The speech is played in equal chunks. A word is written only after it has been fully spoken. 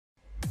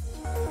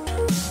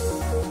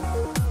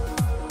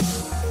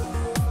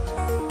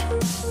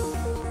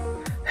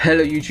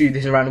Hello YouTube,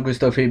 this is Random Good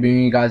Stuff here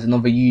bringing you guys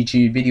another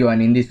YouTube video,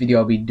 and in this video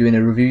I'll be doing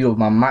a review of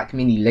my Mac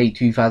Mini late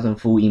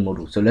 2014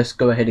 model. So let's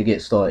go ahead and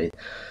get started.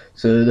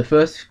 So the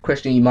first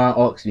question you might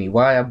ask me,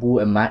 why I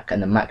bought a Mac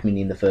and a Mac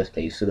Mini in the first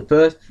place. So the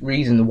first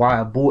reason why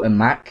I bought a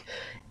Mac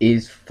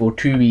is for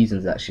two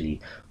reasons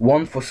actually.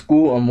 One for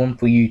school and one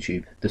for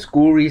YouTube. The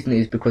school reason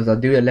is because I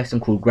do a lesson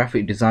called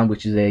graphic design,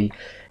 which is a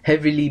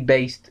heavily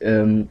based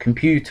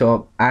computer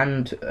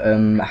and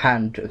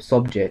hand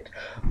subject,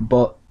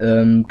 but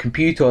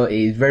computer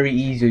is very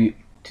easy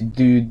to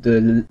do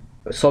the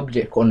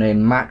subject on a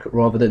Mac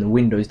rather than a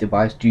Windows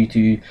device due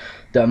to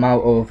the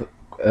amount of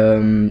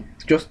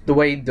just the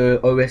way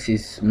the OS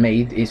is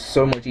made. It's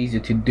so much easier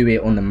to do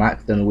it on the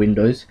Mac than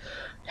Windows.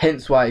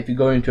 Hence why if you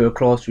go into a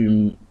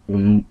classroom,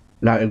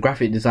 like a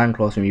graphic design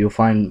classroom, you'll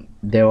find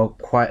there are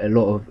quite a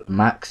lot of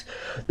Macs.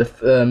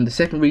 The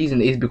second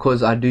reason is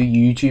because I do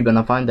YouTube, and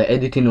I find that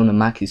editing on a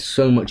Mac is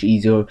so much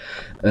easier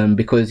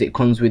because it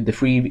comes with the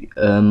free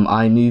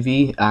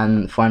iMovie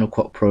and Final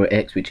Cut Pro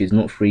X, which is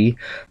not free,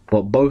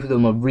 but both of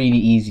them are really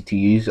easy to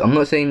use. I'm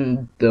not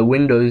saying the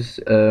Windows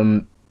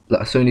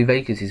like Sony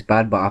Vegas is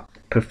bad, but I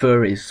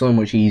prefer it. It's so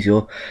much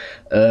easier.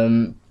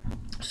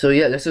 So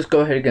yeah, let's just go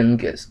ahead again and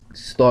get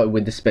started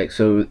with the specs.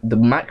 So the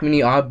Mac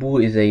Mini I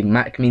bought is a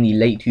Mac Mini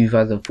late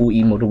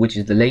 2014 model, which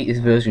is the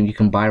latest version you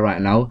can buy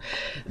right now.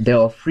 There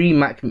are three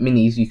Mac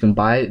Minis you can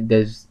buy.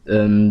 There's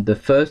the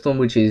first one,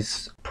 which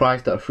is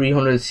priced at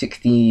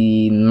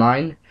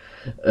 £369.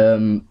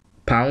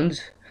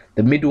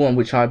 The middle one,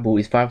 which I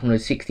bought, is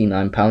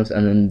 £569,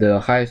 and then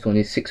the highest one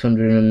is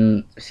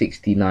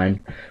 £669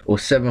 or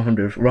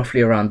 £700,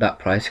 roughly around that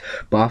price.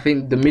 But I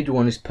think the middle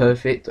one is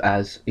perfect,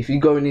 as if you're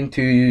going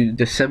into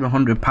the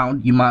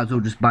 £700, you might as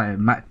well just buy a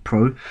Mac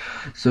Pro.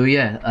 So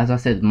yeah, as I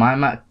said, my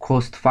Mac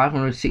cost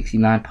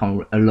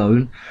 £569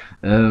 alone.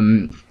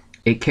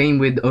 It came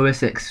with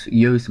OS X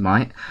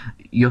Yosemite,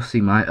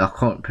 I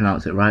can't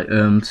pronounce it right.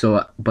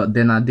 But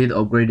then I did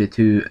upgrade it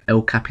to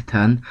El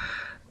Capitan,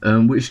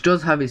 which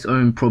does have its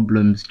own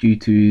problems due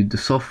to the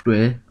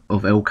software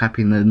of El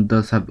Capitan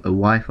does have a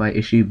Wi-Fi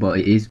issue, but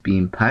it is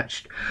being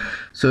patched.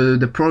 So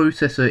the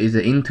processor is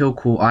an Intel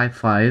Core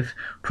i5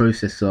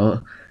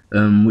 processor,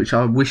 which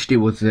I wished it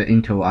was an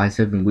Intel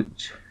i7,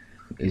 which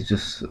is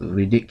just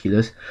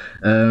ridiculous.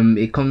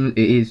 It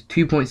is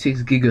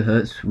 2.6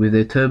 gigahertz with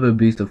a turbo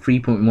boost of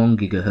 3.1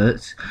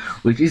 gigahertz,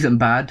 which isn't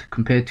bad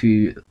compared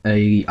to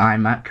a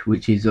iMac,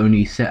 which is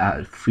only set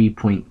at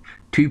 2.6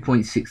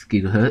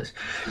 gigahertz.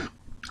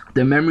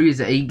 The memory is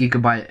an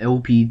 8GB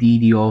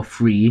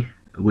LPDDR3,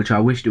 which I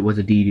wished it was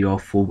a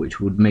DDR4,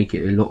 which would make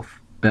it a lot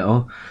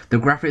better. The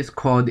graphics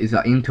card is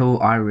an Intel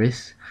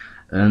Iris.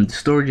 The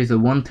storage is a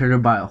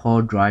 1TB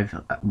hard drive,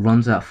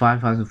 runs at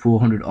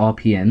 5,400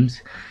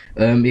 RPMs.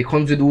 It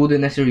comes with all the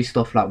necessary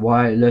stuff like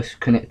wireless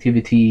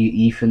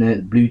connectivity,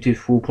 Ethernet, Bluetooth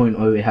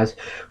 4.0. It has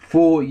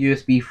 4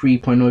 USB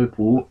 3.0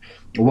 port,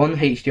 1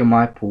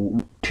 HDMI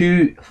port,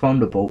 2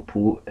 Thunderbolt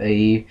port,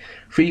 a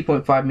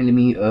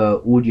 3.5mm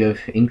audio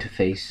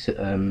interface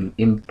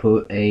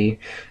input, a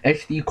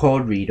SD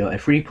card reader, a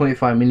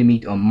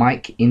 3.5mm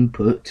mic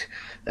input.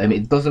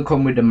 It doesn't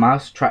come with a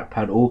mouse,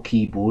 trackpad or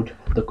keyboard.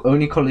 The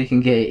only color you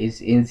can get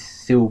is in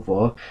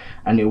silver,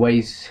 and it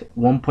weighs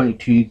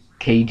 1.2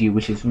 kg,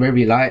 which is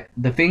very light.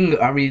 The thing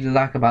I really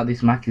like about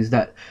this Mac is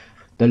that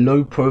the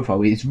low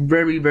profile is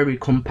very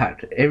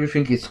compact.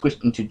 Everything is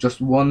squished into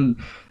just one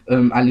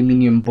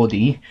aluminium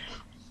body,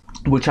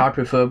 which I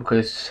prefer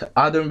because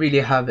I don't really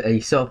have a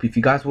setup. If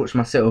you guys watch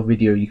my setup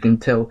video, you can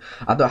tell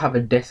I don't have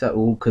a desk at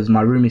all because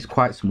my room is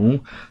quite small.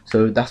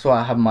 So that's why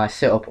I have my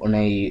setup on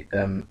a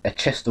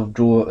chest of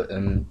drawer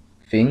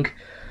thing,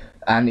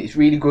 and it's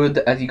really good.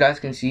 As you guys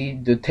can see,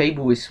 the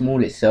table is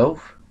small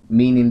itself,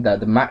 meaning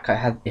that the Mac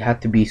it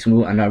had to be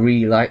small, and I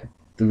really like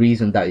the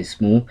reason that it's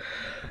small.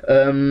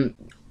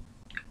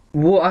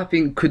 What I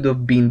think could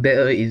have been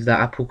better is that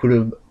Apple could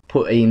have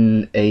put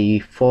in a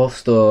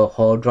faster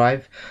hard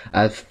drive,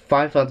 as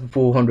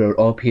 5,400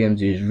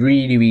 RPMs is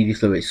really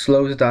slow. It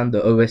slows down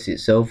the OS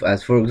itself.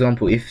 As for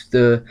example, if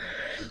the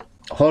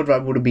hard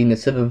drive would have been at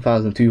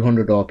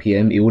 7,200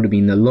 RPM, it would have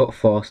been a lot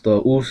faster.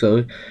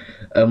 Also,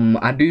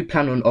 I do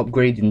plan on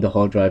upgrading the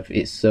hard drive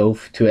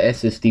itself to a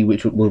SSD,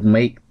 which would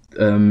make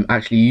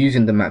actually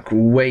using the Mac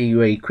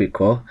way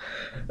quicker.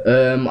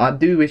 I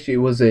do wish it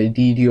was a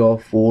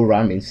DDR4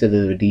 RAM instead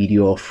of a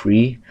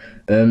DDR3.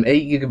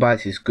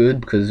 8GB is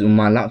good because on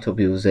my laptop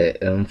it was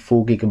at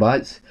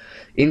 4GB.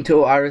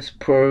 Intel Iris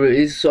Pro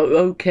is so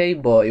okay,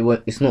 but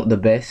it's not the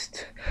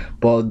best.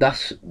 But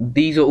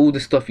these are all the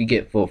stuff you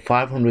get for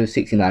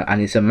 $569,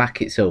 and it's a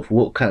Mac itself.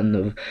 What kind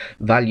of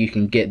value you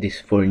can get this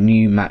for a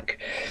new Mac?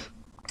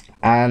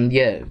 And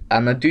yeah,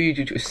 and I do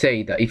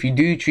say that if you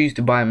do choose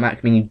to buy a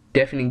Mac Mini,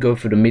 definitely go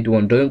for the mid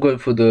one. Don't go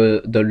for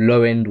the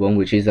low end one,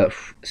 which is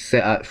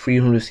set at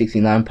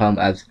 £369,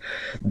 as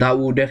that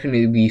will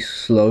definitely be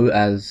slow,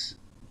 as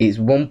it's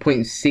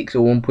 1.6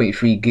 or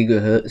 1.3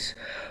 gigahertz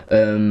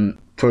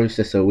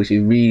processor, which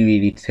is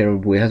really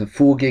terrible. It has a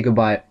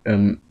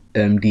 4GB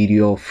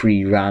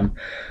DDR3 RAM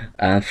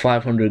and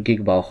 500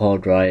 gigabyte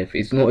hard drive.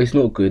 It's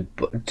not good,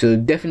 but to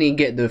definitely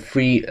get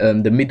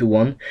the middle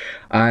one.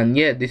 And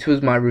yeah, this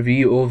was my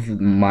review of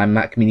my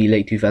Mac Mini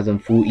late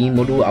 2014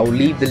 model. I will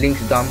leave the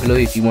links down below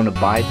if you want to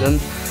buy them.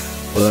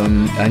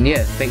 And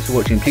yeah, thanks for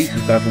watching. Please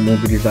subscribe for more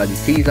videos like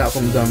this. Please like,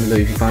 comment down below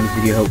if you find this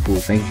video helpful.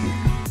 Thank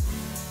you.